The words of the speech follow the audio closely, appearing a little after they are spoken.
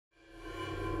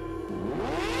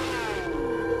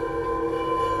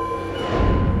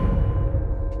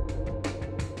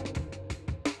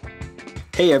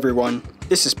Hey everyone,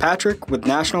 this is Patrick with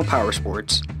National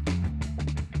Powersports.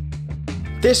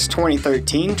 This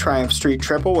 2013 Triumph Street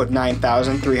Triple with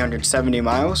 9,370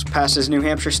 miles passes New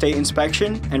Hampshire State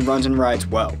inspection and runs and rides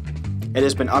well. It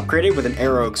has been upgraded with an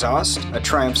aero exhaust, a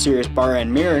Triumph Series bar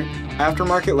end mirror,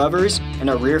 aftermarket levers, and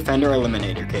a rear fender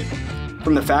eliminator kit.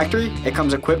 From the factory, it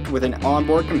comes equipped with an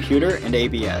onboard computer and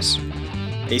ABS.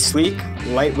 A sleek,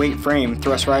 lightweight frame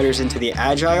thrusts riders into the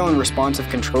agile and responsive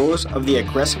controls of the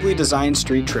aggressively designed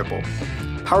Street Triple.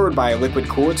 Powered by a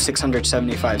liquid-cooled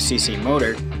 675cc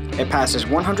motor, it passes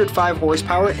 105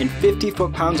 horsepower and 50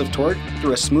 foot-pounds of torque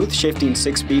through a smooth shifting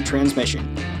 6-speed transmission.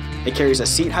 It carries a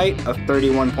seat height of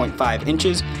 31.5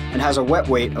 inches and has a wet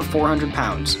weight of 400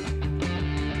 pounds.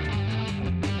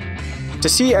 To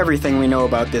see everything we know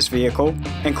about this vehicle,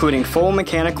 including full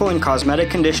mechanical and cosmetic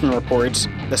condition reports,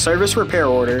 the service repair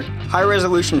order,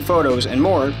 high-resolution photos, and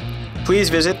more,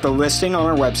 please visit the listing on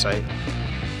our website.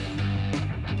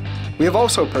 We have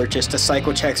also purchased a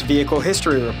CycleCheck's Vehicle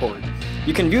History Report.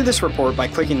 You can view this report by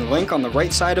clicking the link on the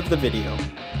right side of the video.